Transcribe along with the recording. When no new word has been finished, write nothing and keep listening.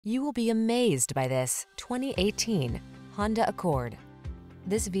You will be amazed by this 2018 Honda Accord.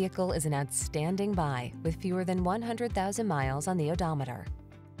 This vehicle is an outstanding buy with fewer than 100,000 miles on the odometer.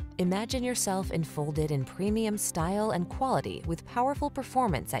 Imagine yourself enfolded in premium style and quality with powerful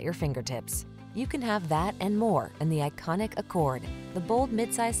performance at your fingertips. You can have that and more in the iconic Accord, the bold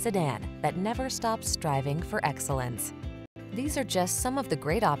midsize sedan that never stops striving for excellence. These are just some of the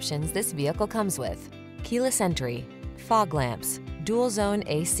great options this vehicle comes with: keyless entry, fog lamps, dual zone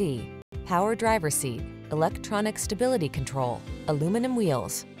AC, power driver seat, electronic stability control, aluminum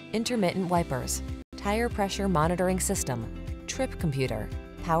wheels, intermittent wipers, tire pressure monitoring system, trip computer,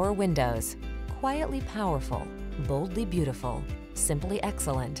 power windows. Quietly powerful, boldly beautiful, simply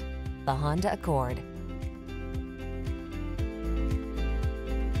excellent. The Honda Accord.